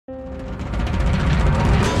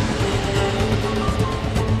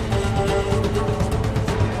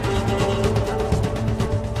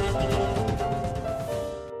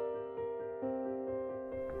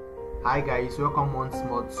Hi guys, welcome once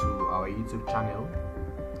more to our YouTube channel.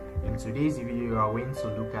 In today's video we are going to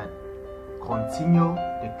look at continue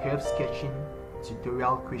the curve sketching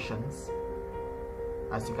tutorial questions.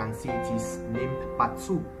 As you can see, it is named part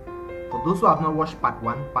 2. For those who have not watched part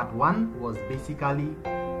 1 was basically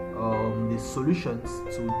the solutions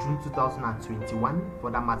to June 2021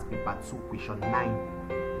 for that maths paper 2 question 9.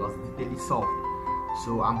 It was detailedly solved.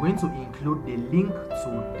 So I'm going to include the link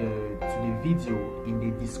to the video in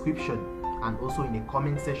the description and also in the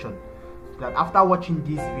comment section, so that after watching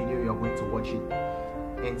this video you're going to watch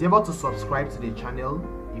it. Endeavor to subscribe to the channel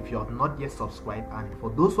if you have not yet subscribed, and for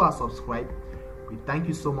those who are subscribed, we thank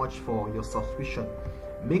you so much for your subscription.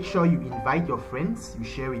 Make sure you invite your friends, you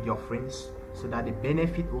share with your friends, so that they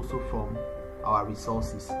benefit also from our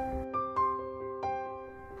resources.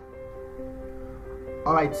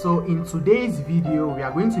 Alright, so in today's video we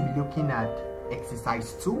are going to be looking at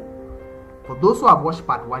exercise 2. For those who have watched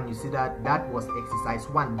part 1, you see that was exercise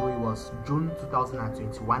 1, though it was June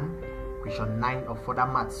 2021 question 9 of further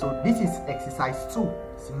maths. So this is exercise 2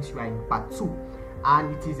 since we are in part 2,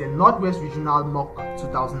 and it is a Northwest Regional Mock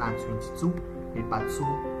 2022 paper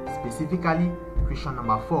 2, specifically question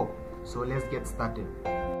number 4. So let's get started.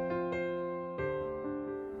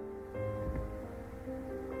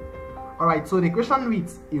 Alright, so the question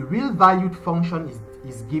reads, a real valued function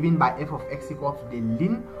is given by f of x equal to the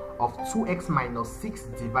ln of 2x minus 6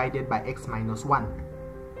 divided by x minus 1.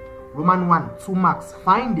 Roman 1, 2 marks,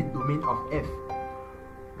 find the domain of f.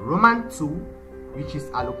 Roman 2, which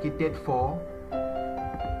is allocated for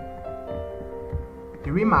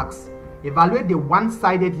 3 marks, evaluate the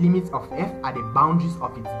one-sided limits of f at the boundaries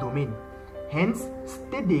of its domain. Hence,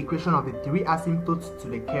 state the equation of the 3 asymptotes to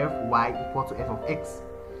the curve y equal to f of x.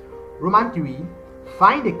 Roman 3,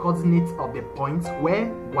 find the coordinates of the points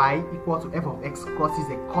where y equal to f of x crosses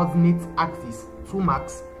the coordinate axis, 2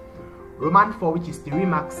 marks. Roman 4, which is 3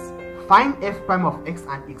 marks, find f prime of x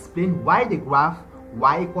and explain why the graph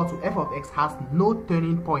y equal to f of x has no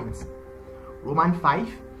turning points. Roman 5,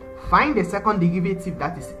 find the second derivative,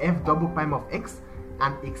 that is f double prime of x,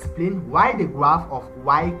 and explain why the graph of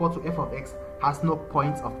y equal to f of x has no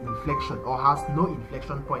points of inflection or has no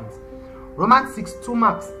inflection points. Roman 6, 2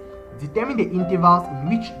 marks, determine the intervals in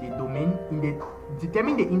which the domain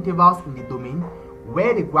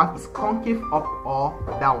where the graph is concave up or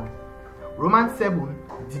down. Roman 7,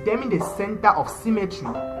 determine the center of symmetry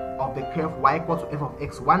of the curve y equal to f of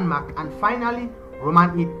x, 1 mark. And finally,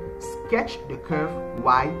 Roman 8, sketch the curve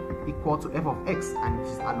y equal to f of x, and it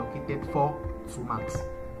is allocated for 2 marks.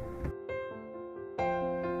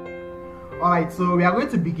 Alright, so we are going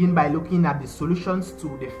to begin by looking at the solutions to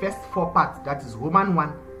the first 4 parts, that is Roman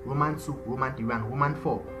 1, Roman 2, Roman 3, and Roman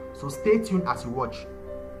 4. So stay tuned as you watch.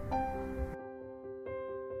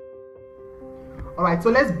 Alright, so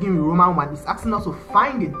let's begin with Roman 1. It's asking us to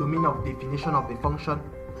find the domain of definition of the function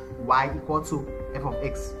y equal to f of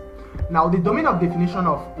x. Now, the domain of definition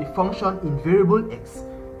of a function in variable x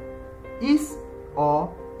is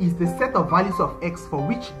the set of values of x for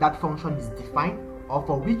which that function is defined or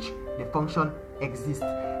for which the function exists.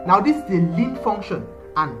 Now, this is the ln function,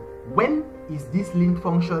 and when is this ln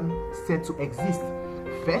function said to exist?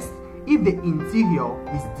 First, if the interior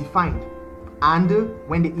is defined and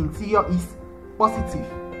when the interior is positive.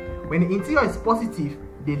 When the interior is positive,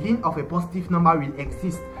 the ln of a positive number will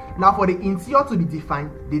exist. Now, for the interior to be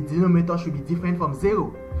defined, the denominator should be different from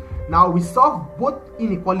 0. Now, we solve both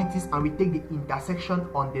inequalities and we take the intersection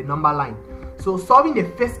on the number line. So, solving the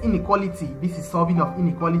first inequality, this is solving of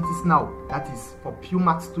inequalities now, that is for pure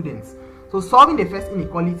math students. So, solving the first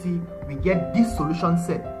inequality, we get this solution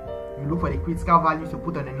set. You look for the critical values, you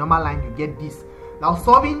put on the number line, you get this. Now,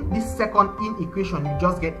 solving this second equation, you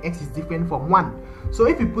just get x is different from 1. So,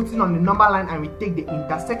 if we put it on the number line and we take the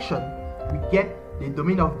intersection, we get the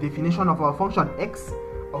domain of definition of our function x,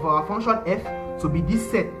 of our function f, to be this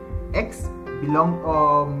set. X belong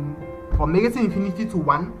from negative infinity to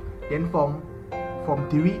 1, then from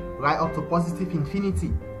 3 right up to positive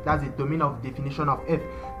infinity. That's the domain of definition of f.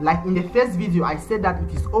 Like in the first video, I said that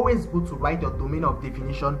it is always good to write your domain of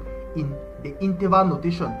definition in the interval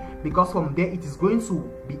notation, because from there it is going to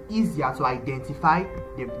be easier to identify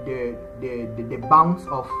the boundaries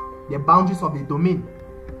of the domain.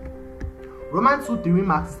 Roman 2, 3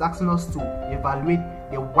 marks is asking us to evaluate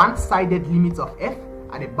the one-sided limits of f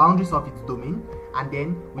at the boundaries of its domain, and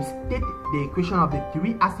then we state the equation of the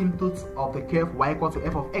 3 asymptotes of the curve y equal to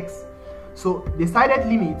f of x. So the sided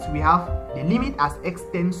limits, we have the limit as x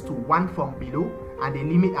tends to 1 from below and the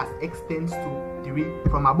limit as x tends to 3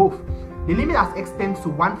 from above. The limit as x tends to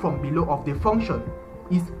 1 from below of the function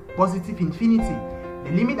is positive infinity.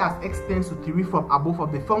 the limit as x tends to 3 from above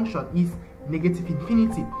of the function is negative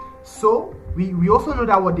infinity. So we also know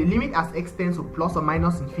that what the limit as x tends to plus or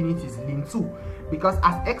minus infinity is ln 2, because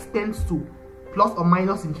as x tends to plus or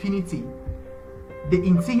minus infinity, the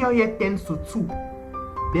interior here tends to 2.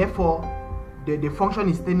 Therefore, the function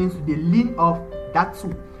is tending to the ln of that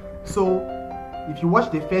 2. So if you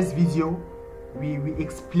watch the first video, we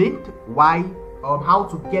explained why how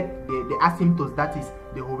to get the asymptotes, that is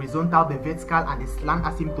the horizontal, the vertical, and the slant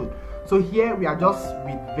asymptote. So here we are just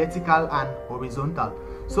with vertical and horizontal.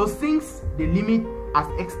 So since the limit as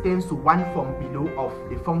x tends to 1 from below of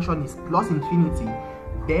the function is plus infinity,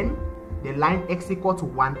 then the line x equal to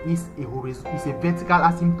 1 is a vertical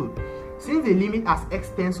asymptote. Since the limit as x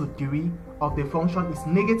tends to 3 of the function is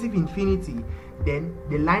negative infinity, then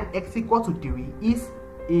the line x equal to 3 is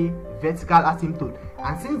a vertical asymptote.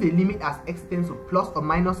 And since the limit as x tends to plus or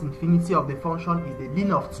minus infinity of the function is the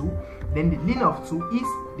ln of 2, then the ln of 2 is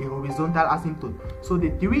the horizontal asymptote. So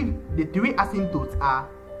the three asymptotes are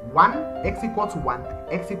 1, x equal to 1,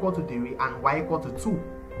 x equal to 3, and y equal to 2.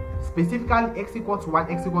 Specifically, x equal to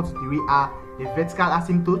 1, x equal to 3 are the vertical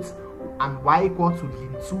asymptotes, and y equal to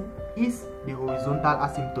ln 2 is the horizontal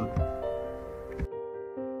asymptote.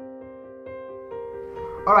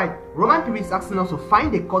 Alright, Roman 3 is asking us to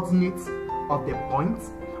find the coordinates of the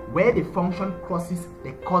points where the function crosses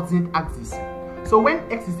the coordinate axis. So when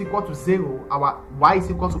x is equal to 0, our y is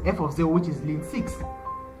equal to f of 0, which is ln 6.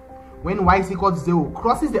 When y is equal to 0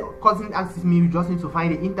 crosses the coordinate axis, means we just need to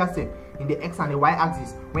find the intercept in the x and the y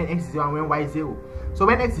axis when x is 0 and when y is 0. So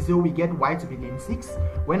when x is 0, we get y to be ln 6.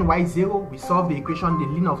 When y is 0, we solve the equation, the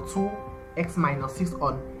ln of 2x minus 6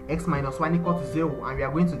 on x minus 1 equal to 0, and we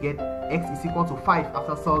are going to get x is equal to 5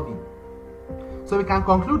 after solving. So we can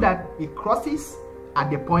conclude that it crosses at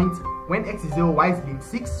the point when x is 0, y is ln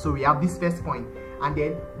 6, so we have this first point, and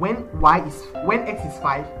then when x is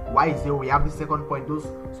 5, y is 0, we have the second point. Those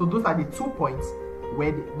are the 2 points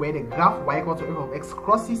where the graph y equal to f of x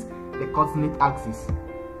crosses the coordinate axis.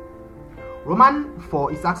 Roman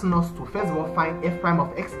 4 is asking us to first of all find f prime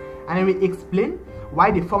of x, and then we explain why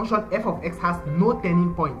the function f of x has no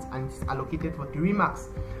turning point and is allocated for 3 marks.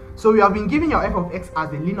 So we have been given your f of x as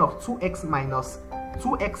the ln of 2x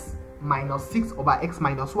minus 6 over x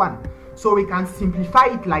minus 1. So we can simplify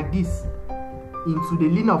it like this into the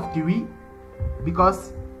ln of 3,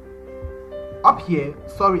 because up here,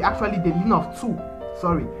 actually the ln of 2,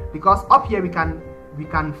 because up here we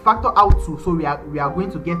can factor out 2, so we are going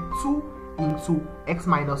to get 2 into x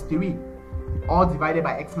minus 3, all divided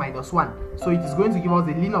by x minus 1. So it is going to give us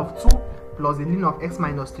the ln of 2 plus the ln of x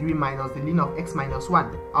minus 3 minus the ln of x minus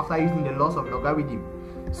 1 after using the laws of logarithm.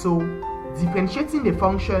 So differentiating the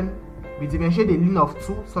function, we differentiate the ln of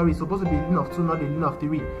 2, it's supposed to be ln of 2, not the ln of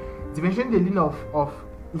 3. Differentiating the ln of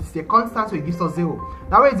it's a constant, so it gives us 0.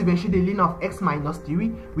 Now when we differentiate the ln of x minus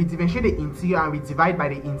 3, we differentiate the interior and we divide by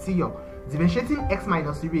the interior. Differentiating x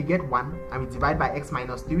minus 3, we get 1, and we divide by x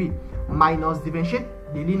minus 3. Minus differentiate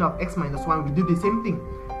the ln of x minus 1, we do the same thing.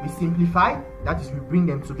 We simplify, that is, we bring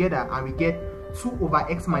them together, and we get 2 over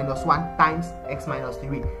x minus 1 times x minus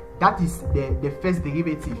 3. That is the first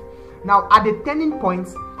derivative. Now at the turning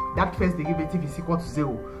points, that first derivative is equal to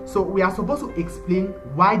 0. So we are supposed to explain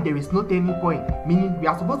why there is no turning point, meaning we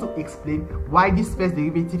are supposed to explain why this first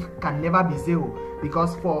derivative can never be 0,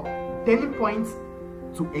 because for turning points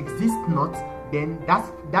to exist not, then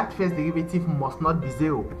that first derivative must not be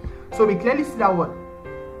 0. So we clearly see that one.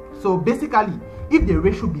 So basically, if the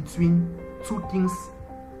ratio between two things,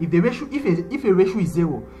 if a ratio is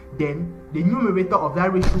 0, then the numerator of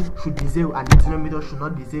that ratio should be 0 and the denominator should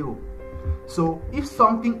not be 0. So if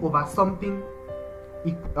something over something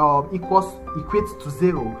equates to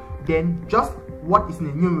 0, then just what is in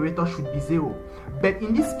the numerator should be 0. But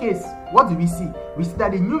in this case, what do we see? We see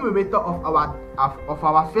that the numerator of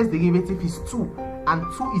our first derivative is 2, and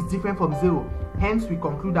 2 is different from 0. Hence, we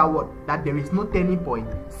conclude that there is no turning point,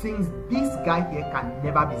 since this guy here can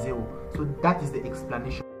never be 0. So that is the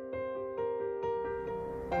explanation.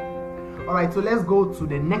 Alright, so let's go to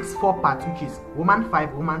the next 4 parts, which is Roman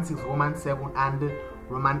 5, Roman 6, Roman 7, and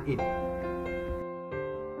Roman 8.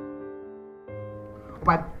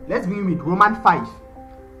 But let's begin with Roman 5.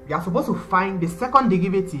 We are supposed to find the second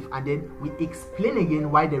derivative, and then we explain again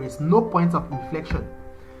why there is no point of inflection.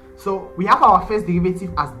 So we have our first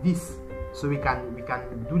derivative as this. So we can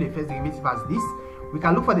do the first derivative as this. We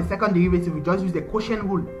can look for the second derivative. We just use the quotient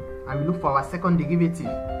rule, and we look for our second derivative.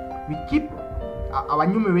 We keep our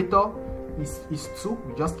numerator is 2.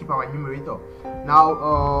 We just keep our numerator.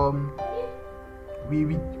 Now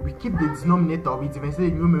we keep the denominator, we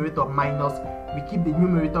differentiate the numerator minus, we keep the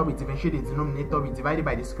numerator, we differentiate the denominator, we divide it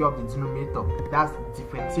by the square of the denominator. That's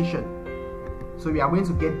differentiation. So we are going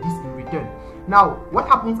to get this in return. Now, what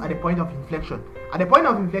happens at the point of inflection? At the point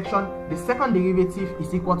of inflection, the second derivative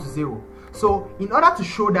is equal to 0. So in order to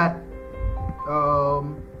show that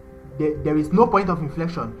there is no point of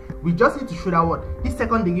inflection, we just need to show that what this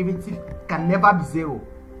second derivative can never be 0.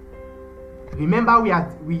 Remember,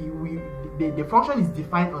 the function is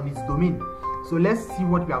defined on its domain. So let's see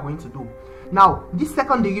what we are going to do. Now, this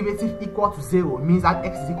second derivative equal to 0 means that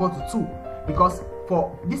x is equal to 2, because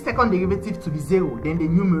for this second derivative to be 0, then the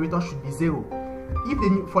numerator should be 0.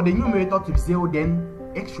 If for the numerator to be 0,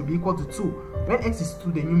 then x should be equal to 2. When x is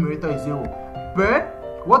 2, the numerator is 0.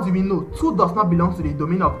 But what do we know? 2 does not belong to the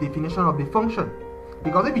domain of definition of the function,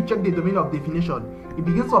 because if you check the domain of definition, it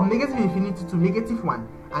begins from negative infinity to negative 1,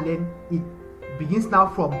 and then it begins now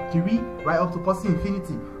from 3 right up to positive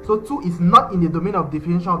infinity. So 2 is not in the domain of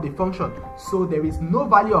definition of the function, so there is no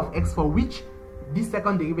value of x for which this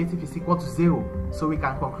second derivative is equal to 0. So we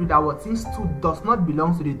can conclude that what, since 2 does not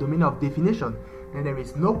belong to the domain of definition, then there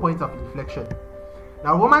is no point of inflection.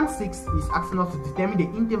 Now Roman 6 is asking us to determine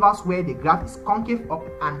the intervals where the graph is concave up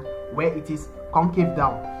and where it is concave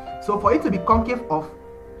down. So for it to be concave up,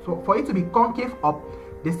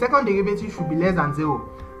 the second derivative should be less than 0.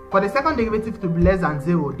 For the second derivative to be less than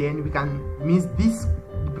 0, then we can means this,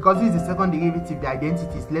 because this is the second derivative, the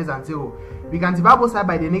identity is less than 0. We can divide both sides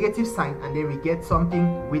by the negative sign, and then we get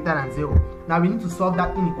something greater than 0. Now we need to solve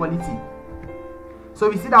that inequality. So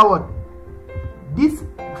we see that what this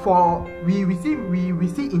for we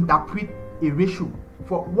see interpret a ratio.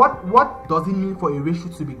 For what does it mean for a ratio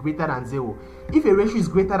to be greater than 0? If a ratio is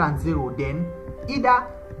greater than 0, then either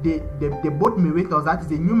the both numerators, that is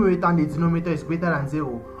the numerator and the denominator, is greater than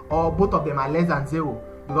 0, or both of them are less than 0.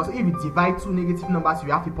 Because if you divide two negative numbers,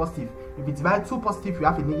 you have a positive. If you divide two positive, you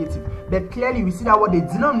have a negative. But clearly we see that what the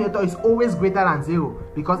denominator is always greater than 0,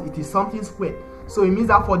 because it is something squared. So it means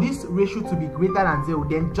that for this ratio to be greater than 0,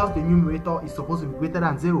 then just the numerator is supposed to be greater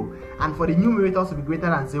than 0. And for the numerator to be greater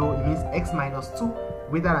than 0, it means x minus 2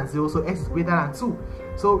 greater than 0. So x is greater than 2.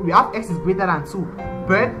 So we have x is greater than 2,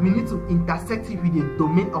 but we need to intersect it with the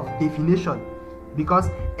domain of definition, because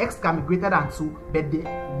x can be greater than 2, but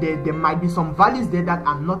there might be some values there that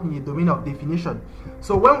are not in the domain of definition.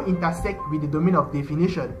 So when we intersect with the domain of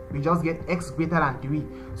definition, we just get x greater than 3.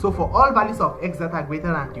 So for all values of x that are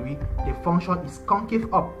greater than 3, the function is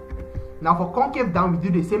concave up. Now for concave down, we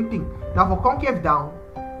do the same thing. Now for concave down,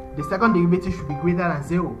 the second derivative should be greater than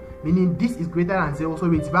 0, meaning this is greater than 0, so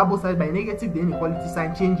we divide both sides by negative, the inequality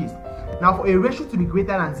sign changes. Now for a ratio to be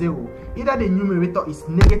greater than 0, either the numerator is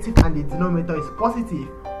negative and the denominator is positive,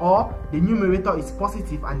 or the numerator is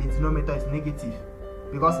positive and the denominator is negative.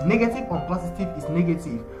 Because negative on positive is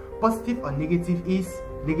negative, positive on negative is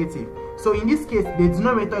negative. So in this case, the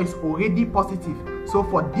denominator is already positive. So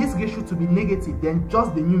for this ratio to be negative, then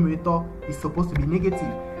just the numerator is supposed to be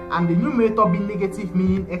negative. And the numerator being negative,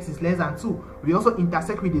 meaning x is less than 2, we also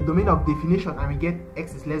intersect with the domain of definition and we get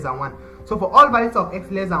x is less than 1. So for all values of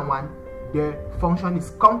x less than 1, the function is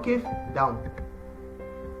concave down.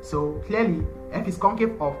 So clearly, f is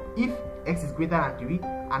concave up if x is greater than 3,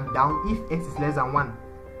 and down if x is less than 1.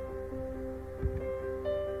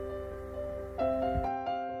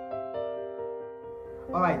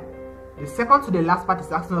 Alright, the second to the last part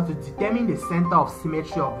is asking us to determine the center of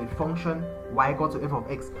symmetry of the function y equal to f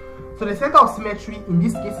of x. So the center of symmetry in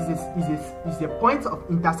this case is the point of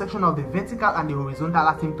intersection of the vertical and the horizontal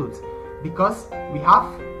asymptotes, because we have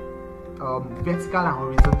vertical and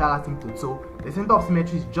horizontal asymptotes. So the center of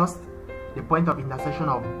symmetry is just the point of intersection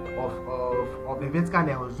of the vertical and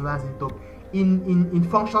the horizontal asymptote in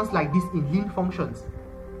functions like this, in line functions.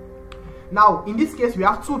 Now in this case, we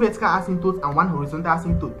have two vertical asymptotes and one horizontal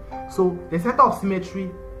asymptote. So the center of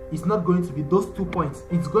symmetry is not going to be those 2 points,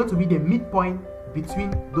 it's going to be the midpoint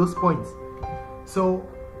between those points. So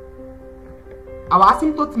our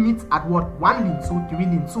asymptote meets at what? 1 ln 2, 3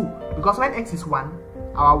 ln 2, because when x is 1,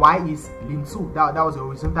 our y is ln 2, that was the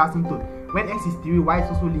horizontal asymptote. When x is 3, y is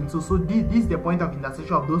also ln 2, so this is the point of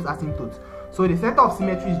intersection of those asymptotes. So the center of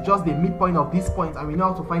symmetry is just the midpoint of these points, and we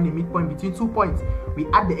know how to find the midpoint between 2 points. We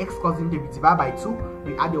add the x coordinate, we divide by 2,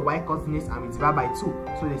 we add the y coordinates, and we divide by 2.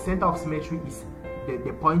 So the center of symmetry is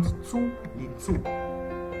the point 2 ln 2.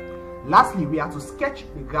 Lastly, we have to sketch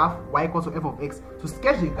the graph y equals to f of x. To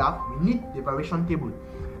sketch the graph, we need the variation table.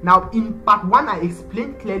 Now in part 1, I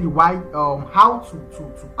explained clearly why how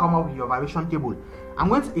to come up with your variation table. I'm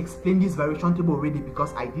going to explain this variation table already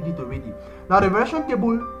because I did it already. Now the variation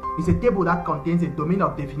table is a table that contains a domain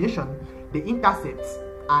of definition, the intercepts,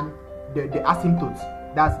 and the asymptotes.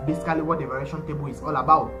 That's basically what the variation table is all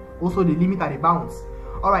about. Also the limit and the bounds.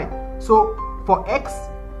 Alright, so for x,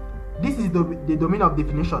 this is the domain of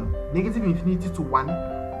definition, negative infinity to 1.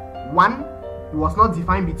 1, it was not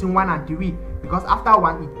defined between 1 and 3, because after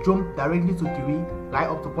 1 it jumped directly to 3, right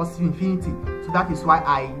up to positive infinity. So that is why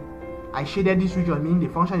I shaded this region, meaning the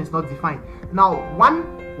function is not defined. Now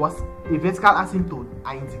 1 was a vertical asymptote,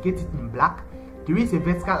 I indicate it in black. 3 is a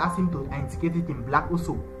vertical asymptote, I indicate it in black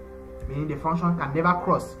also, meaning the function can never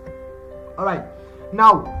cross. Alright,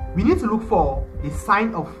 now we need to look for the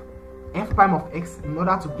sign of f prime of x in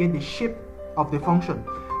order to get the shape of the function.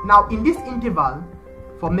 Now in this interval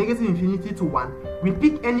from negative infinity to 1, we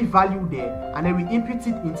pick any value there and then we input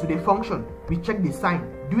it into the function. We check the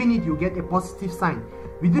sign. Doing it, you get a positive sign.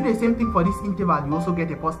 We do the same thing for this interval, you also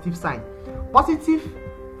get a positive sign. Positive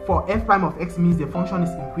for f prime of x means the function is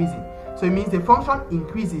increasing. So it means the function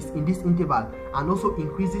increases in this interval and also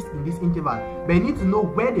increases in this interval. But you need to know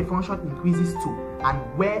where the function increases to and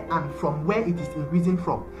where and from where it is increasing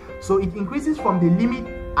from. So it increases from the limit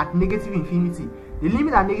at negative infinity. The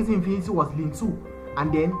limit at negative infinity was ln 2,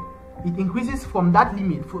 and then it increases from that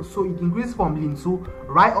limit. So it increases from ln 2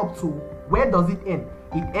 right up to, where does it end?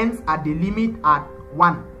 It ends at the limit at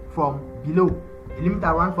 1 from below. The limit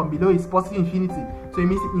at 1 from below is positive infinity. So it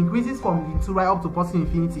means it increases from ln 2 right up to positive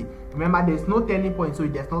infinity. Remember, there is no turning point, so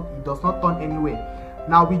it does not turn anywhere.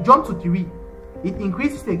 Now we jump to 3. It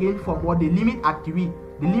increases again from what? The limit at 3.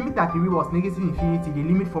 The limit at 3 was negative infinity, the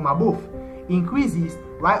limit from above. Increases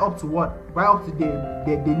right up to what? Right up to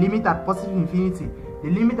the limit at positive infinity. The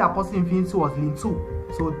limit at positive infinity was ln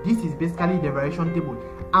 2. So this is basically the variation table.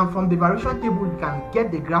 And from the variation table, you can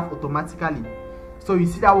get the graph automatically. So you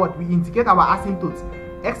see that what? We indicate our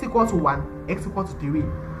asymptotes. X equal to 1, x equal to 3,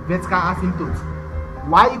 vertical asymptotes.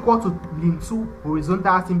 Y equal to ln 2,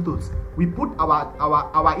 horizontal asymptotes. We put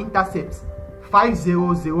our intercepts, 5,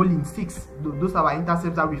 0, 0, ln 6. Those are our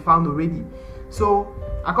intercepts that we found already. So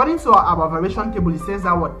according to our variation table, it says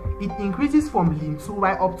that what? It increases from ln 2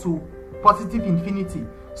 right up to positive infinity.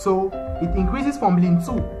 So it increases from ln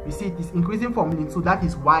 2. You see, it is increasing from ln 2, that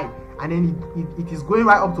is y. And then it is going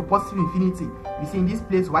right up to positive infinity. You see, in this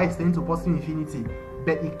place, y is tending to positive infinity.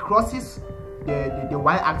 But it crosses the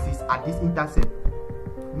y-axis at this intercept.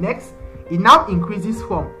 Next, it now increases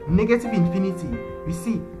from negative infinity. You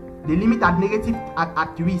see, the limit at negative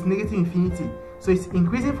at 3 is negative infinity. So it's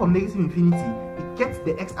increasing from negative infinity. It gets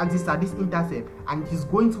the x-axis at this intercept and it is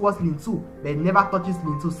going towards ln 2, but it never touches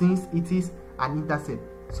ln 2 since it is an intercept.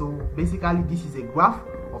 So basically, this is a graph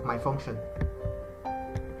of my function.